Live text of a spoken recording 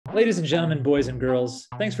Ladies and gentlemen, boys and girls,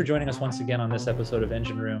 thanks for joining us once again on this episode of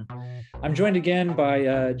Engine Room. I'm joined again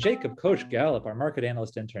by Jacob, Coach Gallup, our market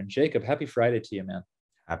analyst intern. Jacob, happy Friday to you, man.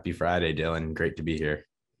 Happy Friday, Dylan. Great to be here.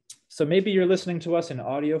 So maybe you're listening to us in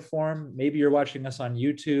audio form. Maybe you're watching us on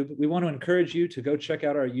YouTube. We want to encourage you to go check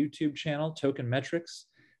out our YouTube channel, Token Metrics.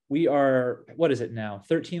 We are, what is it now?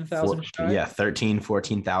 13,000 shy? Yeah,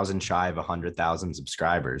 14,000 shy of 100,000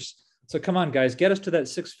 subscribers. So come on, guys, get us to that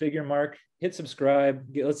six-figure mark. Hit subscribe.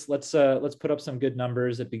 Let's put up some good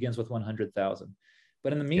numbers. It begins with 100,000.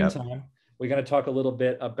 But in the meantime, we're going to talk a little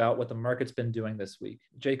bit about what the market's been doing this week.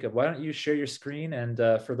 Jacob, why don't you share your screen? And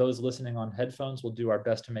for those listening on headphones, we'll do our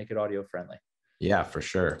best to make it audio friendly. Yeah, for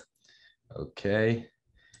sure. Okay.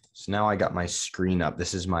 So now I got my screen up.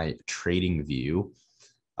 This is my trading view.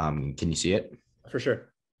 Can you see it? For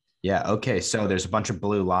sure. Yeah. Okay. So there's a bunch of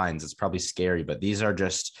blue lines. It's probably scary, but these are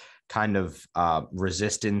just kind of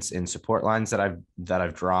resistance and support lines that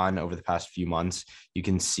I've drawn over the past few months. You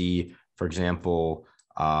can see, for example,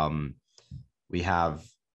 we have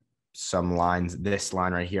some lines. This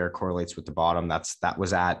line right here correlates with the bottom. That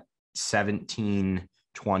was at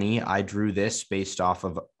 1720. I drew this based off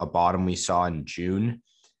of a bottom we saw in June.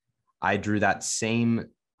 I drew that same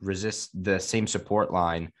support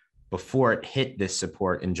line before it hit this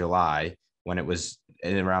support in July, when it was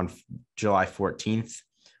in around July 14th,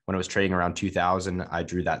 when it was trading around 2000. I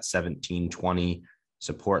drew that 1720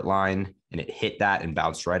 support line, and it hit that and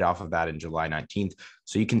bounced right off of that in July 19th.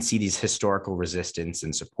 So you can see these historical resistance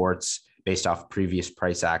and supports based off previous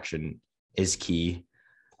price action is key.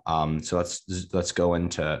 So let's go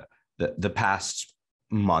into the past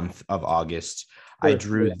month of August.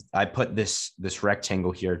 Sure. I put this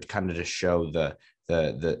rectangle here to kind of just show the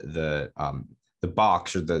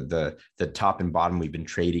box, or the top and bottom we've been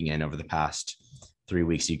trading in over the past 3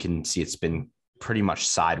 weeks. You can see it's been pretty much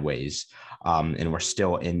sideways, and we're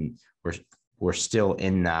still in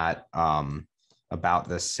that about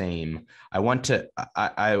the same. I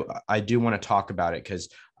do want to talk about it, because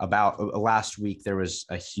about last week there was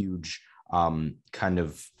a huge kind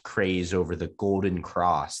of craze over the golden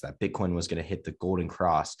cross, that Bitcoin was going to hit the golden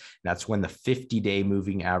cross. And that's when the 50-day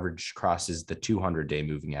moving average crosses the 200-day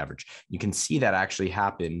moving average. You can see that actually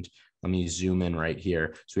happened. Let me zoom in right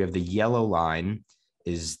here. So we have the yellow line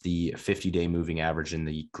is the 50-day moving average, and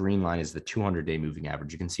the green line is the 200-day moving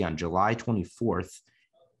average. You can see on July 24th,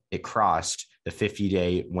 it crossed the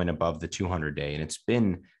 50-day, went above the 200-day.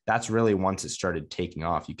 And that's really once it started taking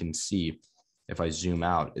off. You can see, if I zoom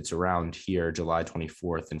out, it's around here, July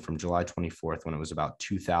 24th. And from July 24th, when it was about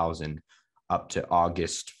 2000 up to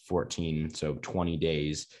August 14, so 20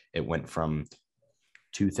 days, it went from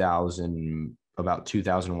 2000, about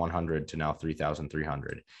 2,100 to now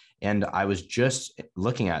 3,300. And I was just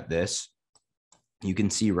looking at this. You can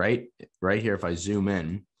see right here, if I zoom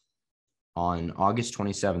in, on August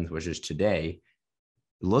 27th, which is today,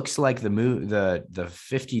 looks like the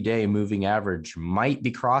 50-day moving average might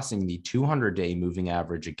be crossing the 200-day moving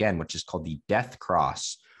average again, which is called the death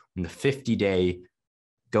cross, when the 50-day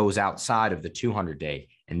goes outside of the 200-day.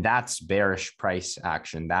 And that's bearish price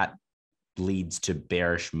action. That leads to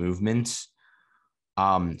bearish movements.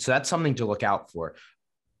 So that's something to look out for.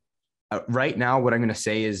 Right now, what I'm going to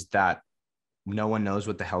say is that no one knows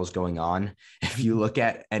what the hell's going on. If you look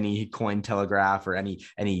at any Cointelegraph or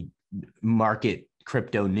any market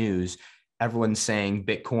crypto news, everyone's saying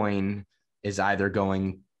Bitcoin is either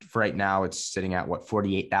going, right now it's sitting at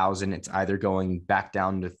 48,000. It's either going back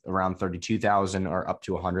down to around 32,000 or up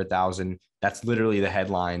to 100,000. That's literally the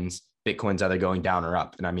headlines. Bitcoin's either going down or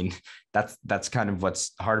up. And I mean, that's kind of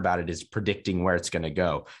what's hard about it, is predicting where it's going to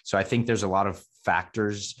go. So I think there's a lot of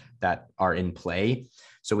factors that are in play.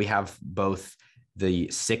 So we have both the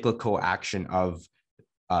cyclical action of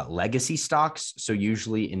legacy stocks. So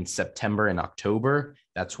usually in September and October,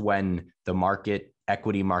 that's when the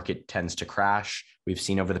equity market tends to crash. We've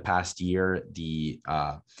seen over the past year, the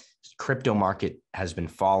crypto market has been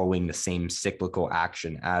following the same cyclical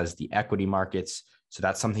action as the equity markets. So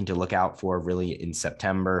that's something to look out for really in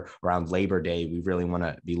September. Around Labor Day, we really want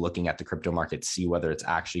to be looking at the crypto market, see whether it's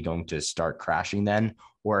actually going to start crashing then,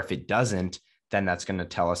 or if it doesn't, then that's going to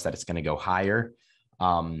tell us that it's going to go higher.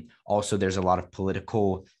 Also, there's a lot of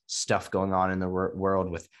political stuff going on in the world,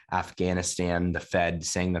 with Afghanistan, the Fed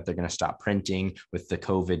saying that they're going to stop printing, with the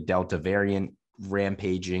COVID Delta variant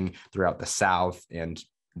rampaging throughout the South, and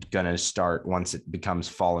going to start, once it becomes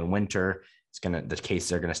fall and winter, the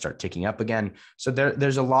cases are going to start ticking up again. So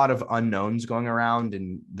there's a lot of unknowns going around,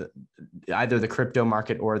 and either the crypto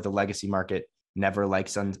market or the legacy market never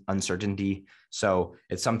likes uncertainty. So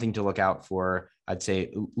it's something to look out for. I'd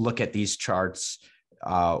say look at these charts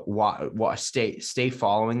stay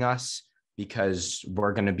following us, because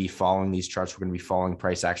we're going to be following these charts. We're going to be following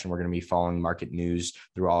price action. We're going to be following market news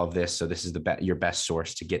through all of this. So this is your best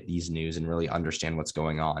source to get these news and really understand what's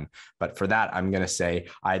going on. But for that, I'm going to say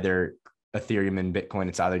either Ethereum and Bitcoin,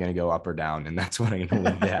 it's either going to go up or down. And that's what I'm going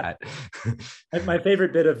to leave it at. My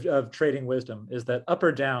favorite bit of trading wisdom is that up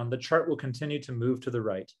or down, the chart will continue to move to the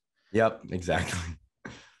right. Yep, exactly.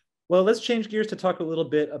 Well, let's change gears to talk a little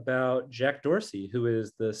bit about Jack Dorsey, who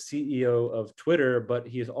is the CEO of Twitter, but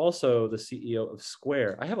he is also the CEO of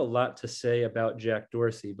Square. I have a lot to say about Jack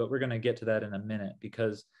Dorsey, but we're going to get to that in a minute,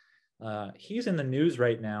 because he's in the news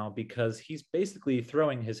right now because he's basically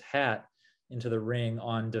throwing his hat into the ring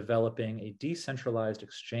on developing a decentralized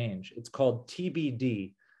exchange. It's called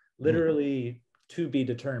TBD, literally to be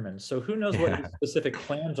determined. So who knows what his specific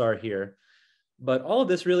plans are here, but all of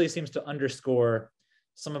this really seems to underscore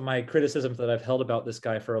some of my criticisms that I've held about this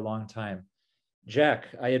guy for a long time. Jack,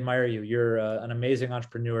 I admire you. You're an amazing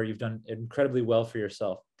entrepreneur. You've done incredibly well for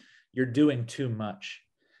yourself. You're doing too much.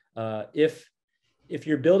 If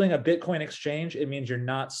you're building a Bitcoin exchange, it means you're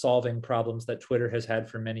not solving problems that Twitter has had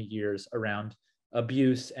for many years around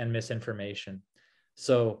abuse and misinformation.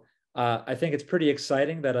 So I think it's pretty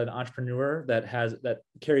exciting that an entrepreneur that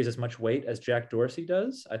carries as much weight as Jack Dorsey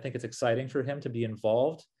does. I think it's exciting for him to be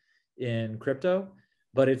involved in crypto.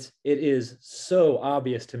 But it is so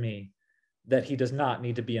obvious to me that he does not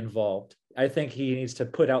need to be involved. I think he needs to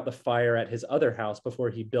put out the fire at his other house before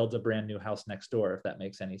he builds a brand new house next door, if that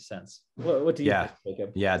makes any sense. What do you think,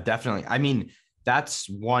 Jacob? Yeah, definitely. I mean, that's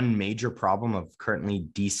one major problem of currently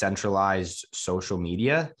decentralized social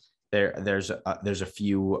media. There's a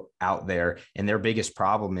few out there, and their biggest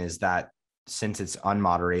problem is that since it's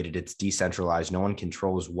unmoderated, it's decentralized, no one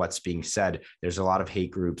controls what's being said. There's a lot of hate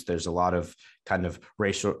groups. There's a lot of kind of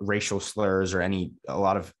racial slurs or a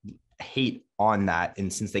lot of hate on that.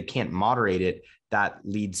 And since they can't moderate it, that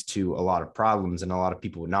leads to a lot of problems and a lot of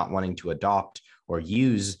people not wanting to adopt or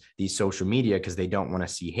use these social media because they don't want to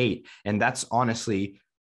see hate. And that's honestly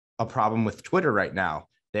a problem with Twitter right now.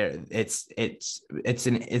 It's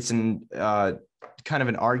kind of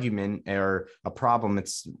an argument or a problem.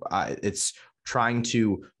 It's trying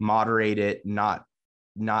to moderate it, not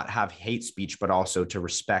have hate speech, but also to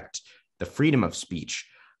respect the freedom of speech.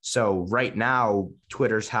 So right now,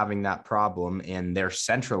 Twitter's having that problem, and they're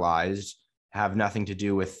centralized, have nothing to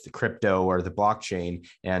do with the crypto or the blockchain.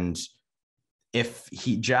 And if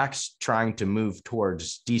Jack's trying to move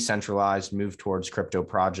towards decentralized, move towards crypto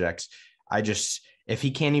projects, if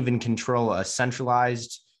he can't even control a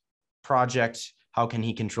centralized project, how can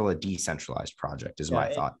he control a decentralized project is my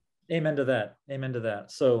thought. Amen to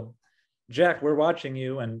that. So Jack, we're watching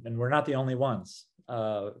you, and we're not the only ones.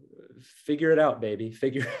 Figure it out, baby.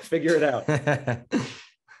 Figure it out.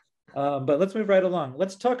 But let's move right along.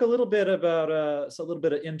 Let's talk a little bit about a little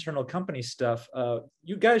bit of internal company stuff.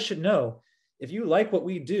 You guys should know, if you like what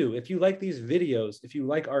we do, if you like these videos, if you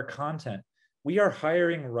like our content, we are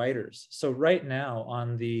hiring writers. So right now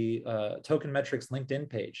on the Token Metrics LinkedIn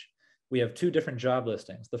page, we have 2 different job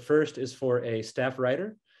listings. The first is for a staff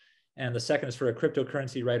writer, and the second is for a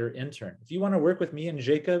cryptocurrency writer intern. If you want to work with me and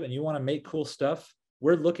Jacob and you want to make cool stuff,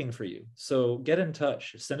 we're looking for you. So get in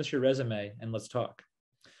touch, send us your resume, and let's talk.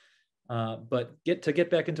 But get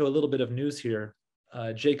back into a little bit of news here.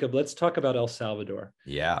 Jacob, let's talk about El Salvador.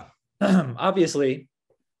 Yeah. Obviously,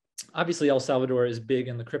 El Salvador is big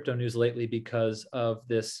in the crypto news lately because of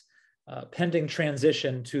this pending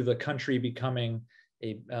transition to the country becoming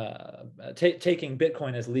taking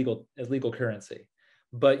Bitcoin as legal currency.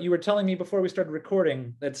 But you were telling me before we started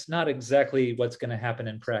recording, that's not exactly what's going to happen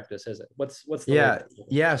in practice, is it? What's the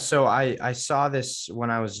yeah. So I saw this when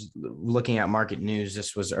I was looking at market news.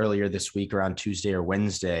 This was earlier this week, around Tuesday or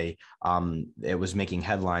Wednesday. It was making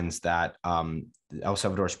headlines that El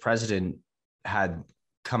Salvador's president had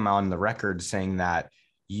come on the record saying that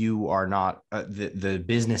you are not the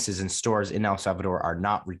businesses and stores in El Salvador are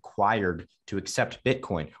not required to accept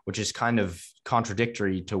Bitcoin, which is kind of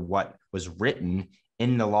contradictory to what was written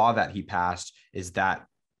in the law that he passed, is that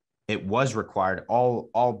it was required.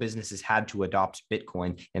 All businesses had to adopt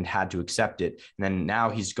Bitcoin and had to accept it. And then now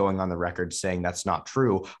he's going on the record saying that's not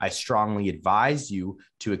true. I strongly advise you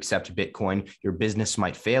to accept Bitcoin. Your business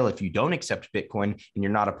might fail if you don't accept Bitcoin, and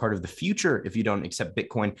you're not a part of the future if you don't accept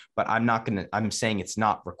Bitcoin, but I'm saying it's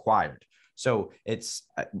not required. So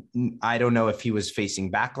I don't know if he was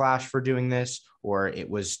facing backlash for doing this, or it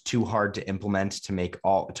was too hard to implement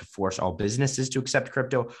to force all businesses to accept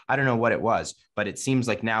crypto. I don't know what it was, but it seems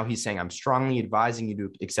like now he's saying, I'm strongly advising you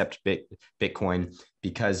to accept Bitcoin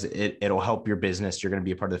because it'll help your business. You're going to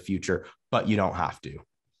be a part of the future, but you don't have to.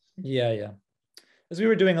 Yeah. As we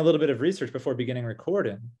were doing a little bit of research before beginning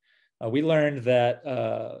recording, we learned that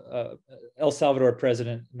El Salvador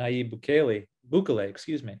President Nayib Bukele,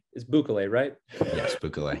 excuse me, is Bukele, right? Yes,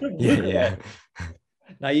 Bukele. Bukele. Yeah.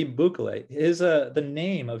 Nayib Bukele, the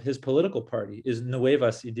name of his political party is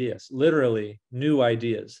Nuevas Ideas, literally new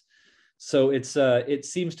ideas. So it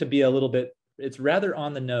seems to be a little bit, it's rather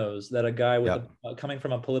on the nose that a guy with coming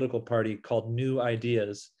from a political party called New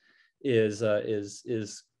Ideas is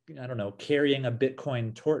I don't know, carrying a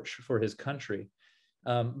Bitcoin torch for his country.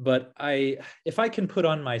 But if I can put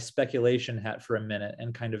on my speculation hat for a minute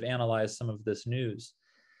and kind of analyze some of this news,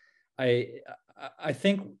 I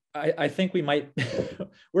think we might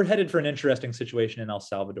we're headed for an interesting situation in El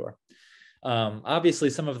Salvador. Obviously,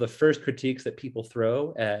 some of the first critiques that people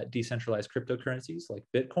throw at decentralized cryptocurrencies like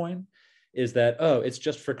Bitcoin is that, oh, it's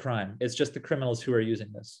just for crime. It's just the criminals who are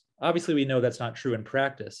using this. Obviously, we know that's not true in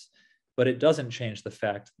practice, but it doesn't change the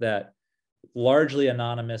fact that largely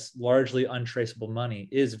anonymous, largely untraceable money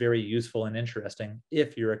is very useful and interesting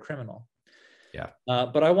if you're a criminal. Yeah.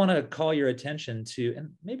 But I want to call your attention to,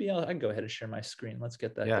 and maybe I can go ahead and share my screen. Let's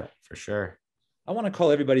get that. Yeah, for sure. I want to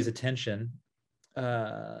call everybody's attention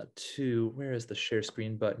to, where is the share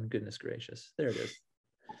screen button? Goodness gracious. There it is.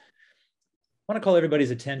 I want to call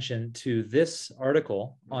everybody's attention to this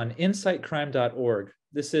article on insightcrime.org.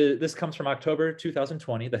 This comes from October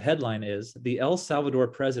 2020. The headline is "The El Salvador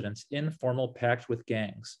President's Informal Pact with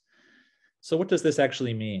Gangs." So what does this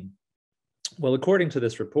actually mean? Well, according to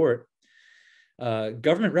this report,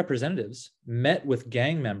 government representatives met with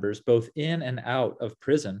gang members both in and out of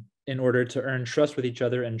prison in order to earn trust with each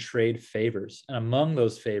other and trade favors. And among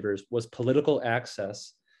those favors was political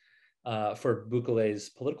access for Bukele's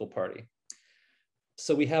political party.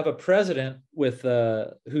 So we have a president with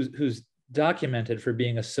who's documented for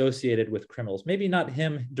being associated with criminals, maybe not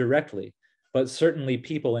him directly, but certainly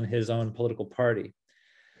people in his own political party.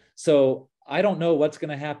 So I don't know what's going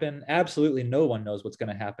to happen. Absolutely no one knows what's going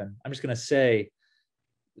to happen. I'm just going to say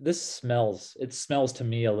it smells to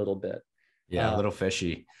me a little bit. Yeah, a little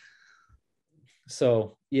fishy.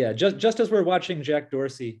 So yeah, just as we're watching Jack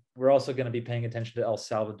Dorsey, we're also going to be paying attention to El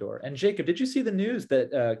Salvador. And Jacob, did you see the news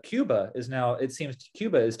that Cuba is now, it seems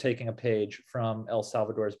Cuba is taking a page from El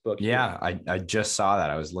Salvador's book? Yeah, I just saw that.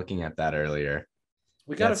 I was looking at that earlier.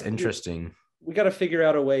 That's interesting. We got to figure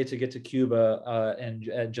out a way to get to Cuba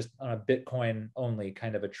and just on a Bitcoin only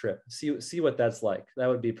kind of a trip. See what that's like. That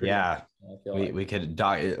would be pretty. Yeah, we could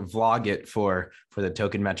vlog it for the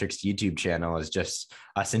Token Metrics YouTube channel as just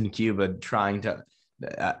us in Cuba trying to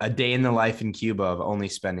a day in the life in Cuba of only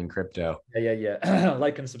spending crypto. Yeah.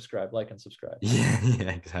 Like and subscribe. Yeah,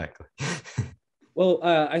 exactly. Well,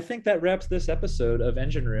 I think that wraps this episode of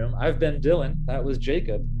Engine Room. I've been Dylan. That was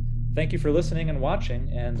Jacob. Thank you for listening and watching,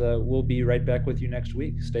 and we'll be right back with you next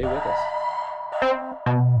week. Stay with us.